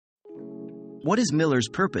What is Miller's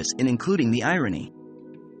purpose in including the irony?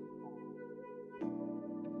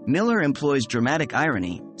 Miller employs dramatic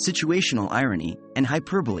irony, situational irony, and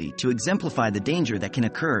hyperbole to exemplify the danger that can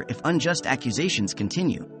occur if unjust accusations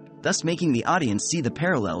continue, thus making the audience see the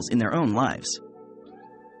parallels in their own lives.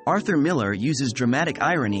 Arthur Miller uses dramatic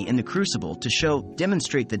irony in The Crucible to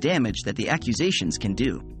demonstrate the damage that the accusations can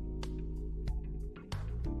do.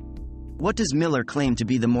 What does Miller claim to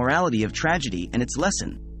be the morality of tragedy and its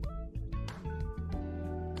lesson?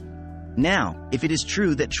 Now, if it is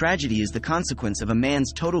true that tragedy is the consequence of a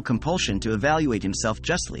man's total compulsion to evaluate himself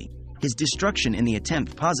justly, his destruction in the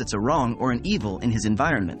attempt posits a wrong or an evil in his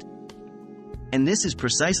environment. And this is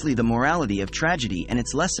precisely the morality of tragedy and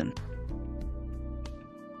its lesson.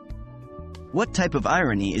 What type of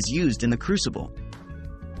irony is used in The Crucible?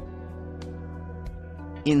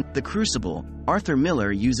 In The Crucible, Arthur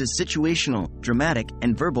Miller uses situational, dramatic,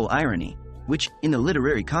 and verbal irony, which, in the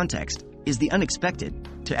literary context, is the unexpected,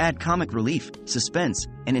 to add comic relief, suspense,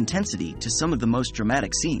 and intensity to some of the most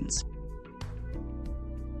dramatic scenes.